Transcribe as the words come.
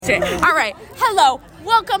All right. Hello.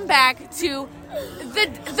 Welcome back to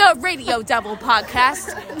the Radio Devil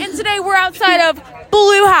podcast. And today we're outside of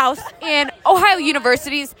Blue House in Ohio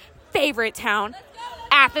University's favorite town,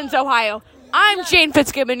 Athens, Ohio. I'm Jane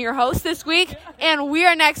Fitzgibbon, your host this week, and we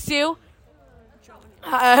are next to...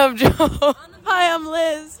 Hi, I'm Joe. Hi, I'm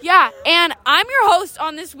Liz. Yeah, and I'm your host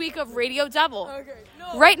on this week of Radio Devil. Okay.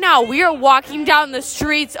 No, right now, we are walking down the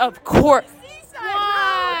streets of Court.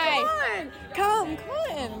 Why? Come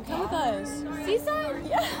with us. Seaside?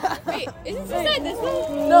 Yeah. Wait, isn't Seaside this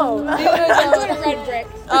way? No. We're going to Red Brick.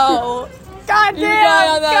 Oh. God damn. You die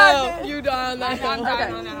on that hill. I'm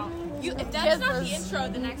dying on that hill. If that's not the intro,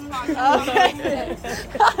 the next podcast. Okay.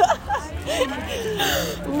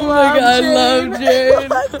 Oh my God, love Jane.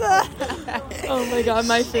 What the? Oh my God,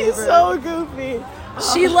 my favorite. She's so goofy.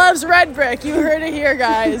 She loves Red Brick. You heard it here,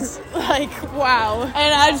 guys. Like, wow.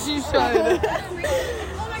 And as she should.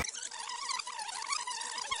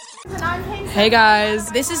 Hey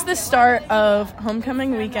guys, This is the start of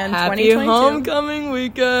homecoming weekend happy 2022. homecoming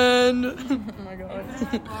weekend. Oh my God.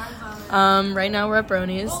 Right now we're at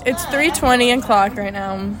Bronies. It's 3:20 o'clock right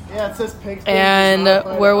now. Yeah, it says pigs. And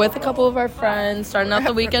we're with a couple of our friends, starting out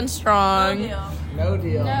the weekend strong. No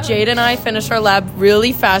deal. Jade and I finished our lab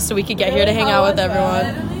really fast so we could get here to hang out with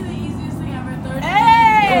everyone.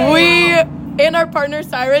 And our partner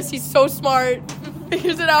Cyrus, he's so smart.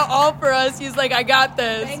 Figures it out all for us. He's like, I got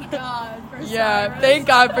this. Thank God for Yeah, thank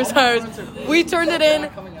God for Cyrus. We turned it in.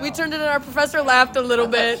 Our professor laughed a little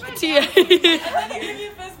bit. TA. And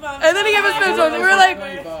then he gave us fist bumps.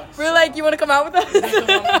 We're like, you want to come out with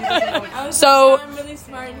us? So I'm really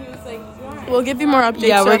smart, and he was like, we'll give you more updates.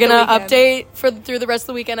 yeah, we're throughout gonna the weekend. update through the rest of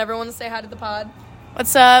the weekend. Everyone to say hi to the pod.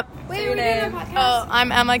 What's up? Wait, we're doing a podcast? Oh, I'm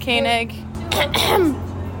Emma Koenig.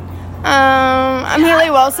 I'm Haley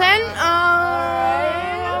Wilson.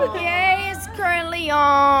 Yeah, it's currently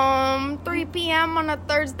 3 p.m. on a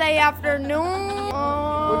Thursday afternoon.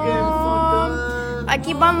 I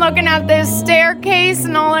keep on looking at this staircase,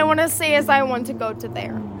 and all I want to say is I want to go to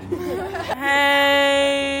there.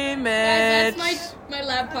 Hey, Mitch. That's my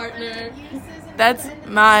lab partner. That's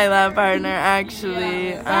my lab partner,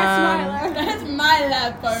 actually. That's my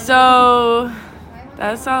lab partner. So,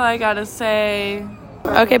 that's all I gotta say.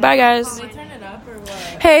 Okay, bye, guys.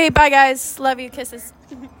 Hey, bye guys. Love you. Kisses.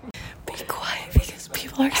 Be quiet because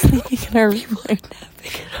people are sleeping in our room. People are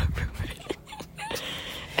napping in our room.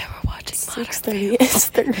 And we're watching 6:30. It's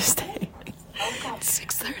Thursday. It's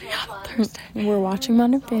 6:30 on Thursday. We're watching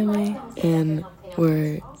Modern Family. And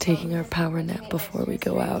we're taking our power nap before we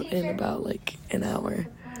go out in about like an hour.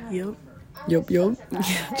 Yep. Yup.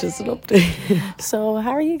 Just an update. So, how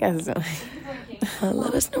are you guys doing?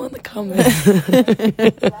 Let us know in the comments.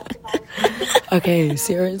 Okay,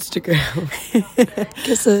 see our Instagram.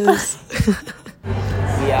 Kisses.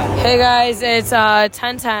 Hey guys, it's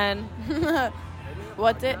 10:10.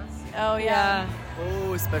 What's it? Oh, yeah.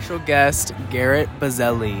 Oh, special guest Garrett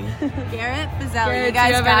Bazzelli. Garrett Bazzelli. Garrett, You guys do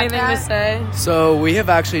you have got anything that? to say? So we have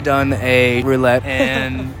actually done a roulette,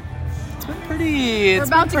 and it's been pretty. It's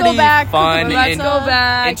about been to pretty go back. fun We're about to and go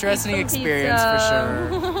back. interesting Eat some experience pizza.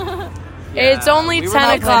 for sure. It's only we were 10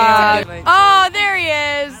 not o'clock. planning on Oh, there he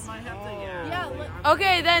is.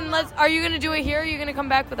 Okay, then are you going to do it here or are you going to come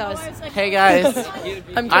back with us? Hey guys, I'm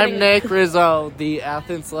kidding. I'm Nick Rizzo, the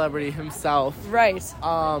Athens celebrity himself. Right.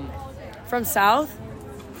 From From South?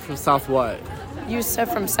 South what? You said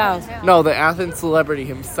from South. No, the Athens celebrity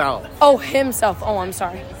himself. Oh, himself. Oh, I'm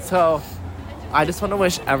sorry. So, I just want to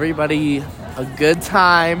wish everybody a good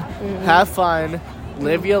time, have fun,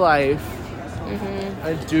 live your life,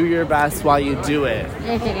 and do your best while you do it.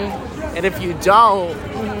 And if you don't,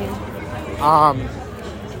 I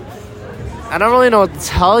don't really know what to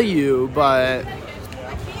tell you, but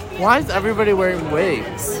why is everybody wearing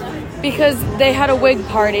wigs? Because they had a wig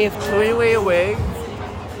party. Can we wear a wig?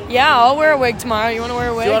 Yeah, I'll wear a wig tomorrow. You want to wear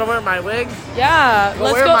a wig? Do you want to wear my wig? Yeah.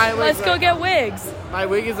 We'll wear my wig Let's go right get wigs. My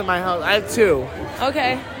wig is in my house. I have two.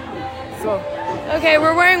 Okay. So, Okay,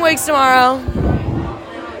 we're wearing wigs tomorrow.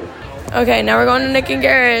 Okay, now we're going to Nick and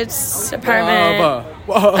Garrett's apartment.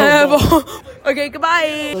 Okay,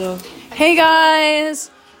 goodbye. Hey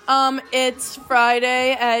guys. It's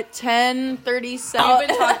Friday at 10:37. We've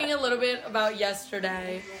been talking a little bit about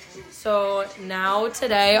yesterday. So now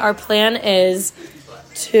today our plan is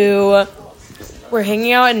we're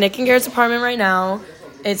hanging out at Nick and Garrett's apartment right now.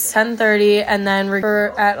 It's 10:30 and then we're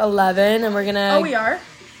at 11 and we're gonna... Oh, we are?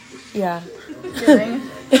 Yeah. Kidding.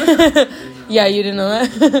 Yeah, you didn't know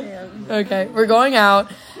that? Yeah. Okay, we're going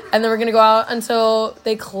out and then we're gonna go out until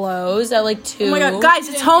they close at like 2. Oh my God, guys,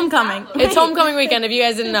 it's homecoming. It's homecoming weekend if you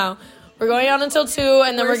guys didn't know. We're going out until 2,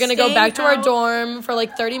 and then we're going to go staying back to our out. dorm for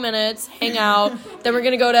like 30 minutes, hang out. Then we're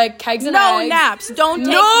going to go to Kegs and No Eggs. naps. Don't take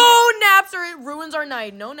No naps or it ruins our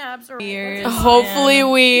night. No naps or Years, hopefully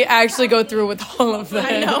we actually go through with all of this.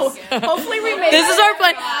 I know. Hopefully we make This is our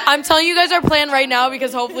plan. I'm telling you guys our plan right now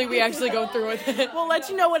because hopefully we actually go through with it. We'll let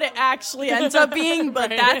you know what it actually ends up being,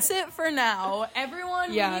 but that's it for now.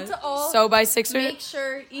 Everyone, we need to all So by 6 or make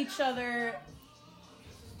sure each other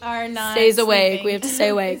are not stays awake. sleeping. We have to stay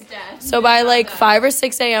awake. So by like 5 or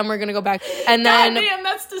 6 a.m. we're gonna go back, and then God damn,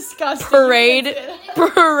 that's disgusting. parade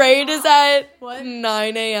is at What?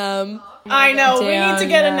 9 a.m. I know. We Damn, need to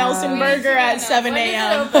get a yeah. Nelson burger at 7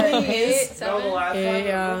 a.m.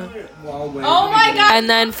 Yeah. Oh my god. And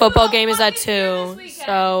then football game is at 2,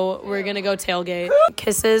 so we're gonna go tailgate.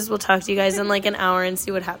 Kisses. We'll talk to you guys in like an hour and see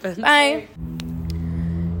what happens. Bye.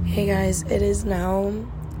 Hey guys, it is now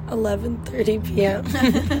 11:30 p.m.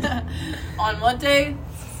 On what day?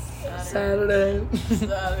 Saturday.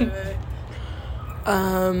 Saturday.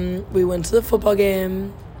 We went to the football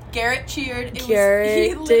game. Garrett cheered. Garrett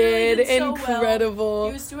he literally did so incredible. Well.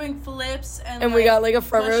 He was doing flips and We got like a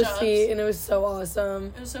front row push-ups. seat, and it was so awesome.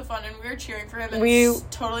 It was so fun, and we were cheering for him. And We-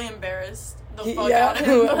 totally embarrassed the fuck out of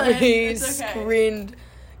him. we But it's okay. screamed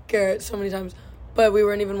Garrett so many times, but we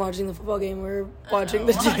weren't even watching the football game. We were watching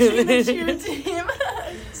the Watching the cheer cheer team.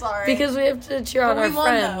 Sorry. because we have to cheer on But our we won,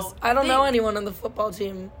 friends. though. I don't know anyone on the football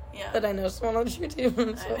team yeah. that I know someone on the cheer team,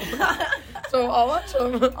 so I'll watch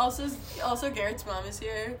them. Also, Garrett's mom is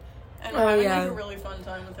here, and Oh, we're having yeah. like a really fun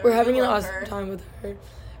time with her. We're having We an love awesome her. time with her.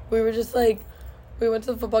 We were just like, we went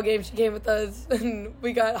to the football game. She came with us, and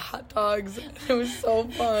we got hot dogs. It was so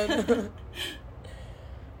fun.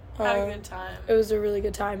 Had a good time. It was a really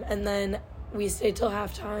good time. And then we stayed till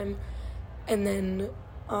halftime, and then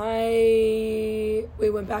we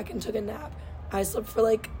went back and took a nap. I slept for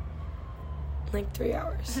like 3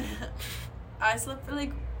 hours. I slept for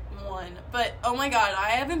like 1, but oh my god,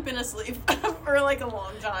 I haven't been asleep for like a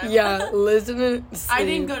long time. Yeah, listen. I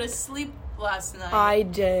didn't go to sleep last night. I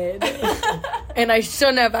did. And I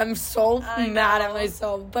shouldn't have. I'm so I mad know. at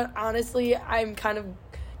myself. But honestly, I'm kind of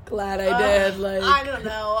glad I did. Like, I don't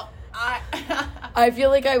know. I feel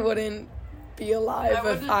like I wouldn't be alive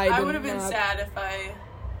if I didn't would have been nap. sad if I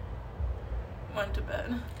went to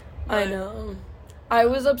bed. I But- know. I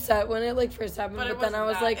was upset when it first happened, But it but then I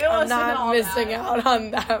was wasn't like, that- it I'm wasn't not all missing that. out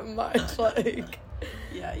on that much.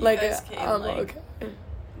 Yeah, you Like, guys came I'm okay.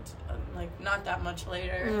 Not that much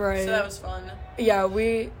later. Right. So that was fun. Yeah,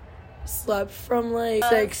 we slept from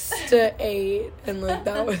 6 to 8, and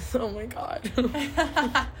that was, oh my god.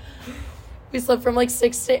 We slept from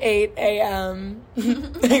 6 to 8 a.m.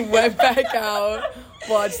 We went back out,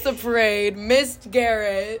 watched the parade, missed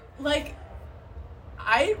Garrett.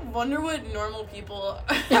 I wonder what normal people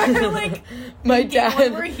are My thinking dad.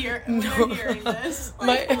 when we're hearing this.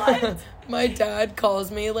 What? My dad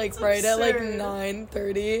calls me right at absurd.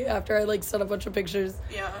 9:30 after I sent a bunch of pictures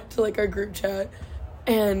Yeah. to our group chat,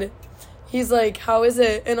 and he's like, "How is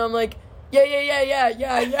it?" And I'm like,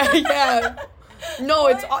 yeah. No,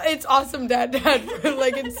 it's awesome, Dad.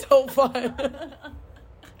 It's so fun.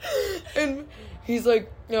 And he's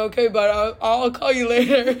like, okay, but I'll call you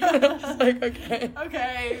later. I was like, okay.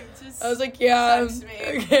 Okay. Just I was like, yeah. text me.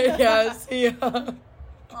 Okay, yeah, see ya.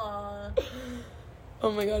 Aw.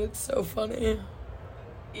 Oh my god, it's so funny.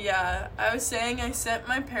 Yeah, I was saying I sent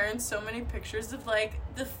my parents so many pictures of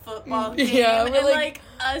the football game Yeah, we're, and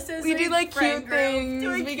us as We do friend cute group things.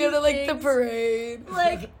 doing We go to cute the things. parade.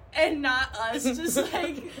 And not us, just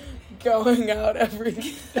Going out every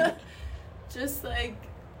just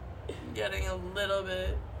getting a little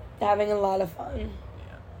bit. having a lot of fun.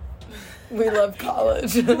 We love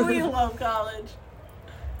college. We love college.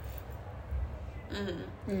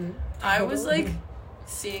 I was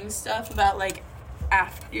seeing stuff about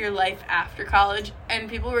after your life after college, and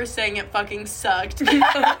people were saying it fucking sucked. And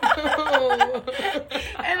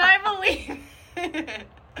I believe it.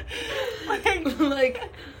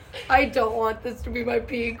 I don't want this to be my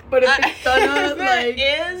peak, but if it's gonna it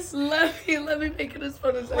is, let me make it as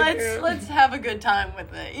fun as I can. let's have a good time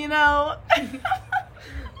with it, you know?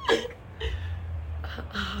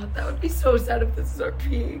 That would be so sad if this is our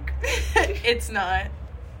peak. It's not.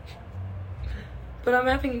 But I'm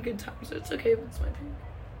having a good time, so it's okay if it's my peak.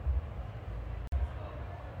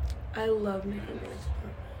 I love Nick and Garrett's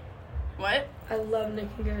apartment. What? I love Nick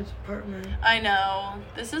and Garrett's apartment. I know.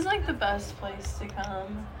 This is the best place to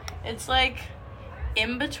come. It's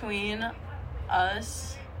in between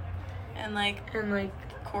us and And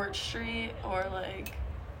Court Street or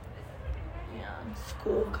Yeah.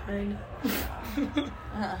 School, kind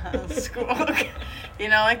of. School. You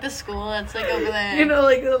know, like the school that's like over there. You know,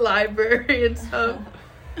 like the library and stuff.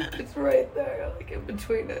 It's right there, like in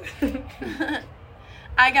between it.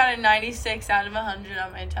 I got a 96 out of 100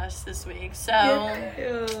 on my test this week, so.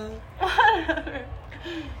 Yeah. Whatever.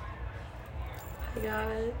 I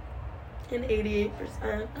got an 88%,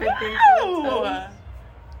 I think. Wow!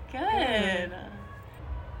 Good.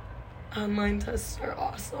 Online tests are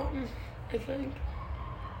awesome, I think.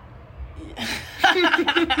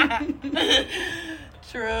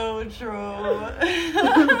 True.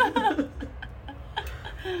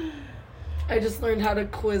 I just learned how to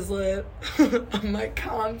Quizlet on my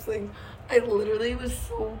comms thing. I literally was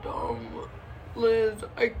so dumb. Liz,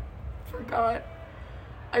 I forgot.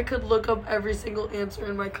 I could look up every single answer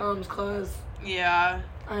in my comms class. Yeah.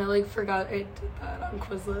 I forgot I did that on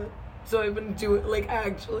Quizlet. So I've been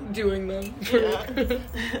actually doing them for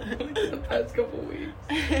the past couple weeks.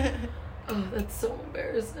 Oh, that's so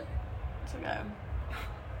embarrassing. It's okay.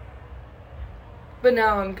 But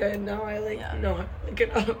now I'm good. Now I know how to look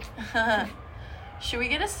it up. Should we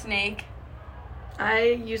get a snake? I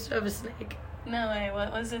used to have a snake. No way.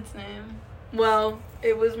 What was its name? Well,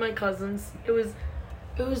 it was my cousin's. It was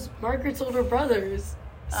Margaret's older brother's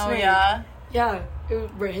snake. Oh yeah. Yeah.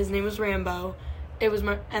 His name was Rambo. It was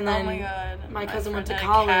and then oh my god. My cousin went to friend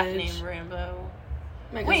college. had a cat named Rambo.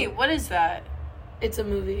 My Wait, what is that? It's a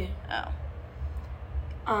movie. Oh.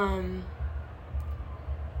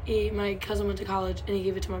 My cousin went to college and he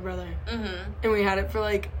gave it to my brother. Mm-hmm. And we had it for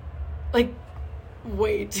like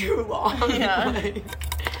way too long. Yeah.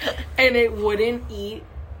 And it wouldn't eat.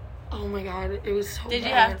 Oh my god, it was so Did bad.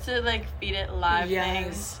 you have to feed it live Yes.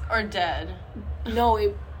 things or dead? No,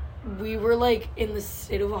 we were in the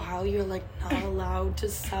state of Ohio, you're not allowed to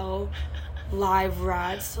sell live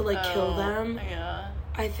rats to kill them. Yeah.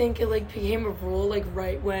 I think it became a rule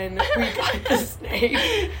right when we got the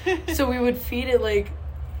snake. So we would feed it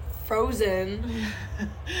frozen.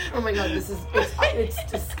 Oh my god, it's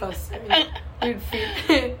disgusting. We'd feed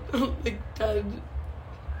it dead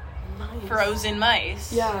mice. Frozen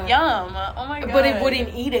mice. Yeah. Yum. Oh my god. But it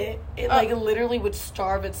wouldn't eat it. It literally would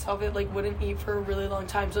starve itself. It wouldn't eat for a really long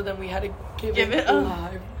time. So then we had to give it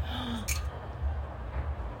alive.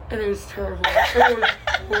 And it was terrible. It was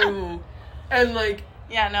horrible. And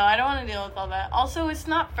yeah, no, I don't want to deal with all that. Also, it's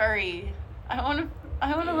not furry. I want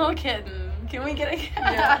a little kitten. Can we get a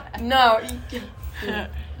cat? Yeah.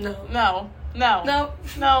 No.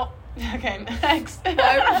 No. Okay, next.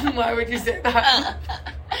 Why would you say that?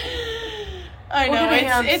 I know, We'll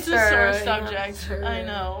get it's a sore subject. hamster. I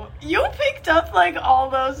know. You picked up all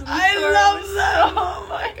those in the I store. love them. Oh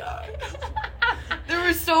my god. There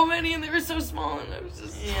were so many and they were so small and I was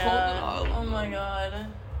just holding all of them. Oh my god.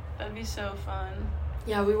 That'd be so fun.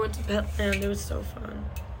 Yeah, we went to Petland. It was so fun.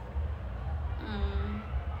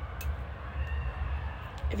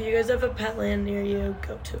 If you guys have a Petland near you,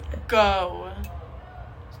 go to it. Go.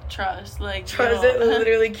 Trust. Trust it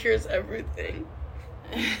literally cures everything.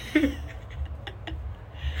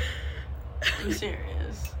 I'm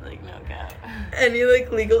serious. No cap. Any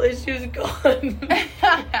legal issues gone.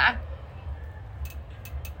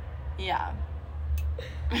 Yeah.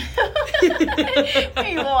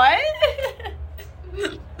 Wait, what?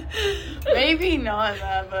 Maybe not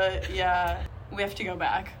that, but yeah. We have to go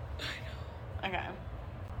back. Okay.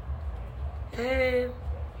 Hey.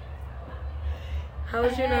 How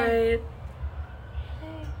was your night?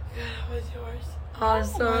 Good, how was yours?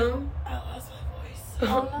 Awesome. I lost my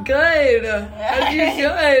voice. Good. As you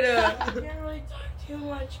should. I can't really talk too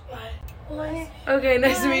much, but Okay,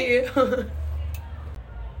 nice to meet you.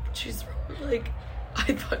 She's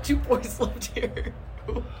I thought you boys lived here.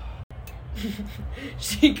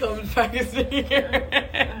 She comes back and sitting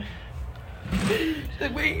here. She's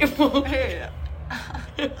wait.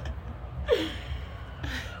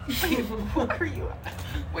 Wait, what are you at?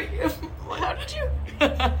 Wait, how did you?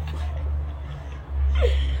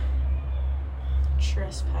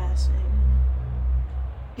 Trespassing.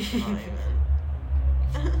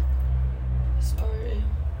 Sorry.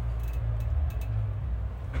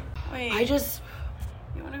 Wait.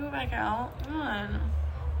 You want to go back out? Come on.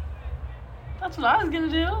 That's what I was gonna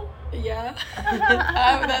do. Yeah.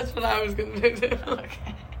 That's what I was gonna do.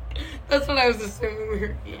 Okay. That's what I was assuming we were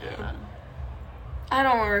gonna do. Yeah. I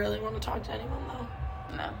don't really want to talk to anyone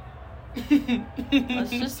No.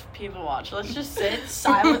 Let's just people watch. Let's just sit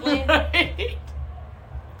silently. Right.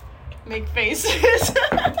 Make faces.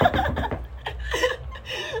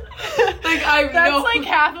 Like, I That's know. like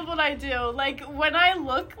half of what I do. Like when I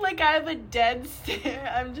look like I have a dead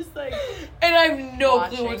stare, I'm just like And I have no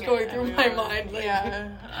watching clue what's going through my everyone. mind. Like, Yeah,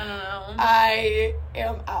 I don't know. I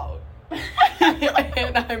am out.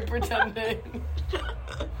 And I'm pretending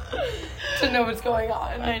to know what's going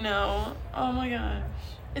on. I know. Oh my gosh.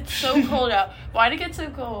 It's so cold out. Why'd it get so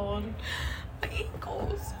cold? My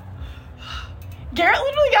ankles. Garrett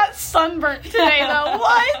literally got sunburnt today though.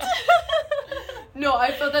 What? No,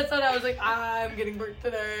 I felt that sun. I was like, I'm getting burnt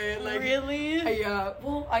today. Like, really? yeah.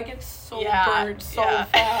 Well, I get so Yeah, burnt so yeah.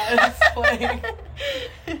 fast. Like,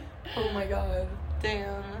 oh my god.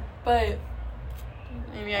 Damn. But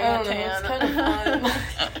Maybe I I got don't know, it's tan. kind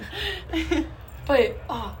of fun. But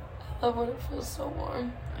I love when it feels so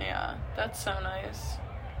warm. Yeah, that's so nice.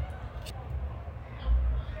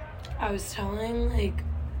 I was telling like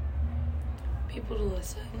people to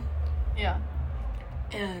listen, Yeah.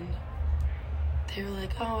 and they were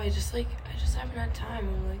like, "Oh, I just haven't had time."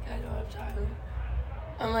 I'm like, "I don't have time."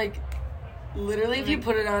 I'm like, literally, if you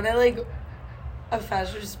put it on at like a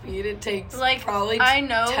faster speed, it takes Like, probably I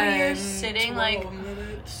know 10, you're sitting, 12 like,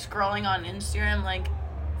 minutes. Scrolling on Instagram like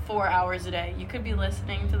 4 hours a day. You could be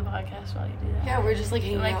listening to the podcast while you do that. Yeah, we're just like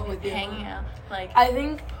hanging like out with you. hanging out. Like I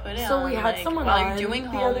think put it so. on. We had like, someone while on you're doing the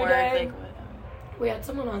homework. other day. Like We had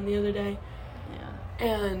someone on the other day, yeah.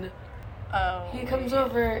 and Oh. he comes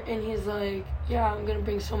over and he's like, "Yeah, I'm gonna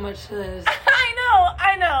bring so much to this,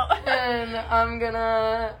 I know. and I'm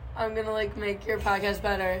gonna like make your podcast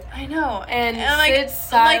better." I know. And like, sit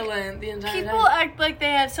silent the entire people time. act like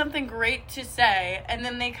they have something great to say, and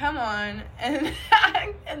then they come on and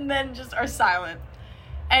and then just are silent,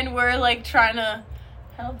 and we're like trying to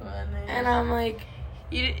help them. And I'm like,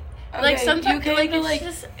 You okay, like sometimes you came like to, it's like-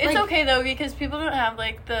 just it's like- okay though because people don't have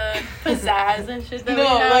like the pizzazz and shit that No, we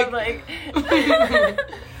have like- like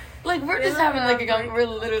like we're They just don't having like a have, like- we're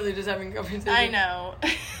literally just having a conversation. I know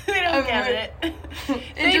they don't I'm get weird. it.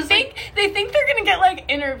 It's just, They think they're gonna get like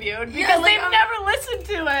interviewed because like, they've I'm- never listened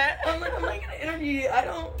to it. I'm like, I'm not gonna interview you. I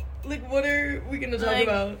don't like. What are we gonna talk Like-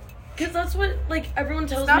 about? Because that's what like everyone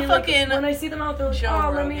tells not me. Like, fucking when I see them out, they're like, Joe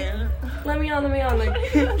 "Oh, Rogan. let me on." Like,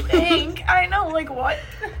 Think I know like what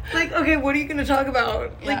like, okay, what are you gonna talk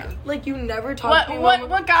about? Yeah. Like you never talk to me.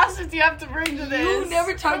 what gossip do you have to bring to this? You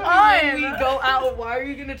never talk Come to me when on. we go out. Why are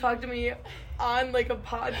you gonna talk to me on like a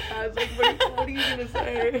podcast? Like, what are you gonna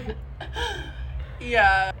say?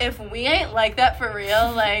 Yeah. If we ain't like that for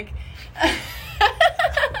real, like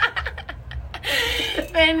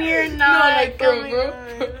then you're not like, coming bro.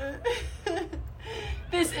 on.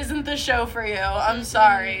 This isn't the show for you. I'm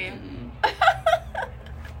sorry.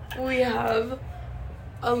 We have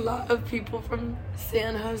a lot of people from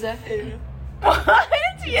San Jose, What?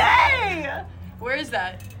 Yay! Where is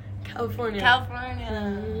that? California.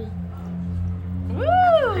 California. Woo!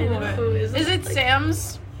 I know, Is isn't it like-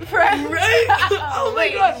 Sam's friend? Right? Oh my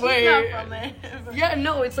God, she's wait. not from there. Yeah,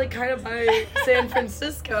 no, it's like kind of by San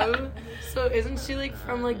Francisco. So isn't she like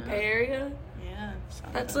from like Bay Area? Yeah.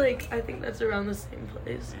 That's like, I think that's around the same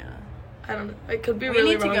place. Yeah. I don't know. I could be We really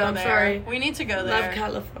need to wrong. go I'm there. sorry. We need to go Love there.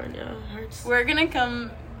 California. Hearts. We're gonna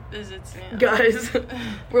come visit Sam. Guys,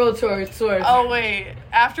 world tour. Oh wait,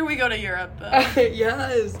 after we go to Europe.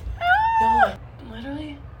 Yes. No.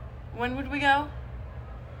 Literally, when would we go?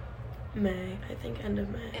 May. I think end of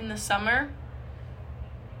May. In the summer.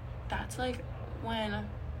 That's like when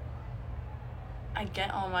I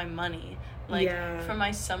get all my money. Like Yeah. from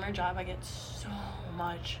my summer job, I get so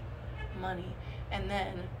much money, and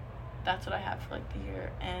then that's what I have for like the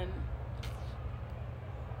year, and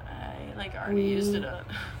I like already used it up.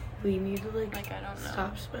 We need to like Like I don't know.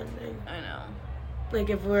 stop spending. I know. Like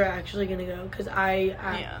if we're actually gonna go, because I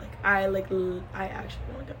Yeah. I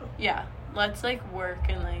actually want to go. Yeah, let's like work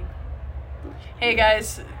and like. Hey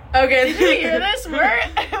guys, Okay. did you hear this?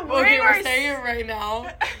 We're saying it right now.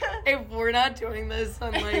 If we're not doing this,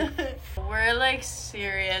 then like we're like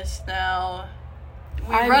serious now.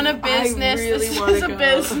 We I- run a I business. really This wanna is a go.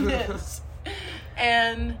 business,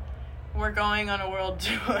 and we're going on a world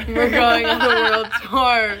tour. we're going on a world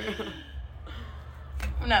tour.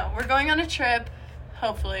 No, we're going on a trip,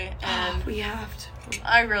 hopefully, and We have to.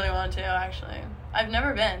 I really want to actually. I've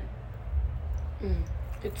never been.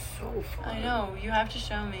 It's so fun. I know, you have to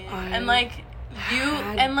show me. I And like you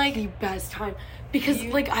Had and like the best time because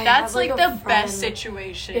you- like I that's have, like like a the friend. best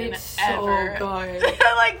situation It's ever. so good.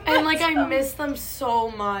 Like And like that's I miss them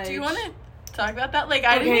so much. Do you want to talk about that? Like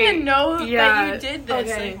I didn't Okay, even know that yeah, you did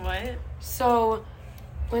this. okay. Like what? So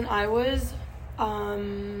when I was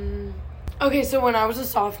okay, so when I was a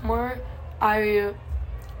sophomore, I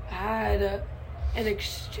had an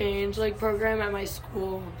exchange like program at my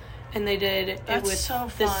school, and they did it That's with so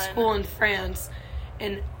this fun. school in France,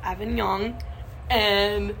 in Avignon,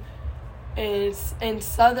 and it's in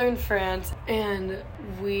southern France. And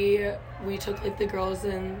we took like the girls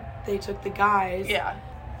and they took the guys. Yeah.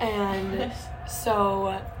 And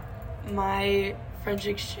so my French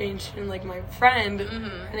exchange student, like my friend,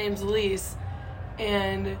 her name's Elise,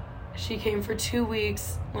 and she came for 2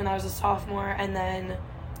 weeks when I was a sophomore, and then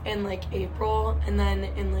in like April, and then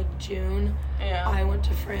in like June, Yeah. I went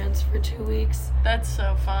to France for 2 weeks. That's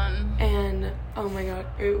so fun. And oh my god,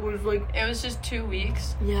 it was like, It was just 2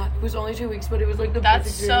 weeks. yeah, it was only 2 weeks, but it was like the That's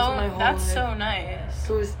best experience of my so. whole That's life. so nice.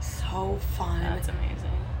 It was so fun. That's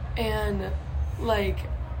amazing. And like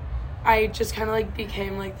I just kind of like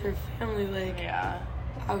became like their family. Like Yeah.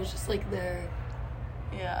 I was just like there.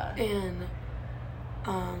 Yeah. And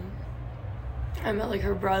I met like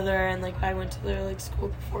her brother, and like I went to their like school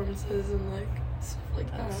performances and like stuff like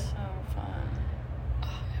That's that. so fun. Oh,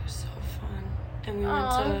 it was so fun. And we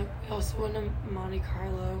also went to Monte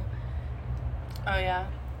Carlo. Oh yeah.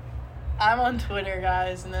 I'm on Twitter,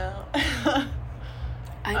 guys. Now.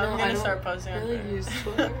 I know. I'm gonna I don't start posting on really Twitter. use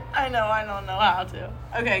Twitter. I know. I don't know how to.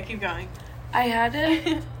 Okay, keep going. I had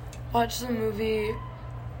to watch the movie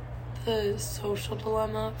The Social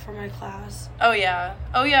Dilemma for my class. Oh yeah.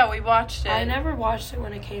 Oh yeah. We watched it. I never watched it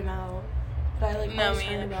when it came out, but I like No, always me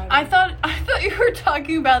heard either. about it. I thought you were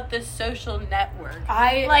talking about The Social Network.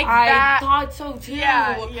 I like that- thought so too.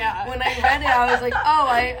 Yeah, yeah. When I read it, I was like, oh,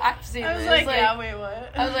 I've seen I was this. like, yeah, wait,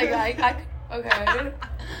 what? I was like, I okay.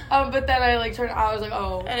 But then I like turned. I was like,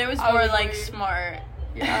 oh. And it was I more like like, smart.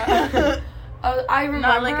 yeah. I remember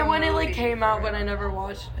Not like a when it like movie. came out, but I never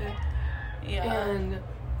watched it. Yeah. And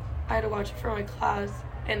I had to watch it for my class,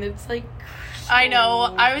 and it's like. I know.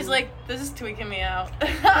 so I was good. like, this is tweaking me out.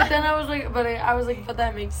 But then I was like, but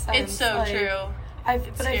that makes sense. It's so like, true. I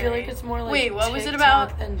feel scary. like it's more like Wait, what was it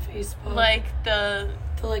TikTok about? than Facebook. Like the.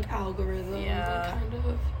 the like algorithm, Yeah. kind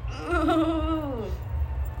of.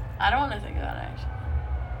 I don't want to think about it actually.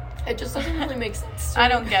 It just doesn't really make sense. To I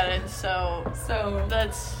me. don't get it, so So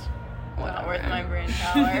that's not worth my brain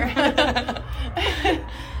power.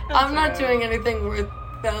 I'm not doing anything worth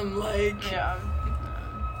them like Yeah.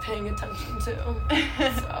 paying attention to.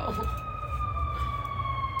 So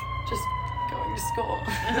just going to school.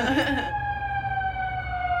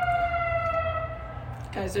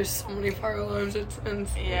 Guys, there's so many fire alarms. It's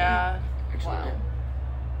insane. Yeah. Actually, Wow.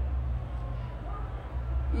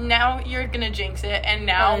 Now you're gonna jinx it, and I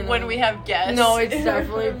now know. when we have guests, No, it's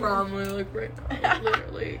definitely probably like right now,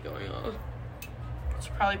 literally going off. it's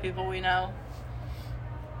probably people we know.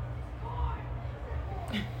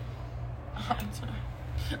 Oh, I'm sorry.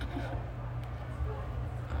 Oh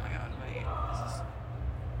my god, wait. This is...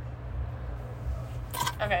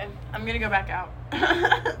 Okay, I'm gonna go back out.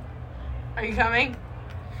 Are you coming?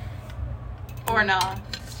 Or not?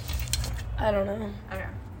 I don't know. Okay.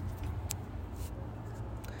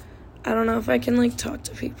 I don't know if I can like talk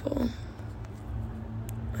to people.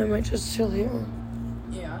 I might just chill here.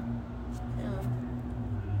 Yeah. Yeah.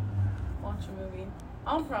 Watch a movie.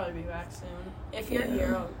 I'll probably be back soon. If you're Yeah.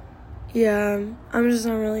 here, Yeah, I'm just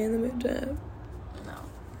not really in the mood to no.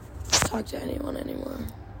 talk to anyone anymore.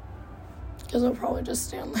 Because I'll probably just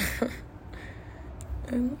stand there.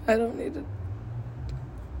 And I don't need to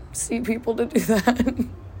see people to do that.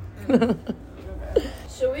 Okay.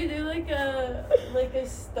 Should we do like a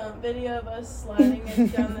stunt video of us sliding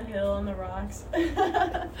down the hill on the rocks?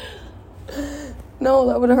 No,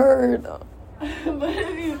 that would hurt. But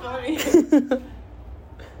it'd be funny.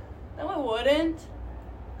 No, it wouldn't.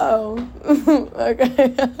 Oh,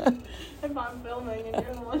 okay. If I'm filming and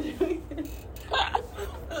you're the one doing it.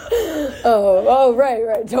 Oh,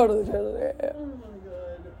 right, totally. Yeah.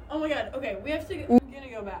 Oh my god. Okay, we have to. We're gonna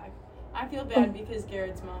go back. I feel bad because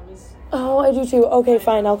Garrett's mom is. Oh, I do too. Okay,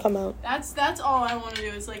 fine, I'll come out. That's all I want to do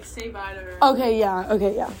is like say bye to her. Okay,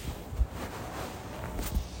 yeah.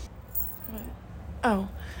 Oh.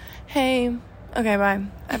 Hey. Okay, bye,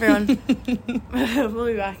 everyone. We'll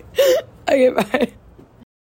be back. Okay, bye.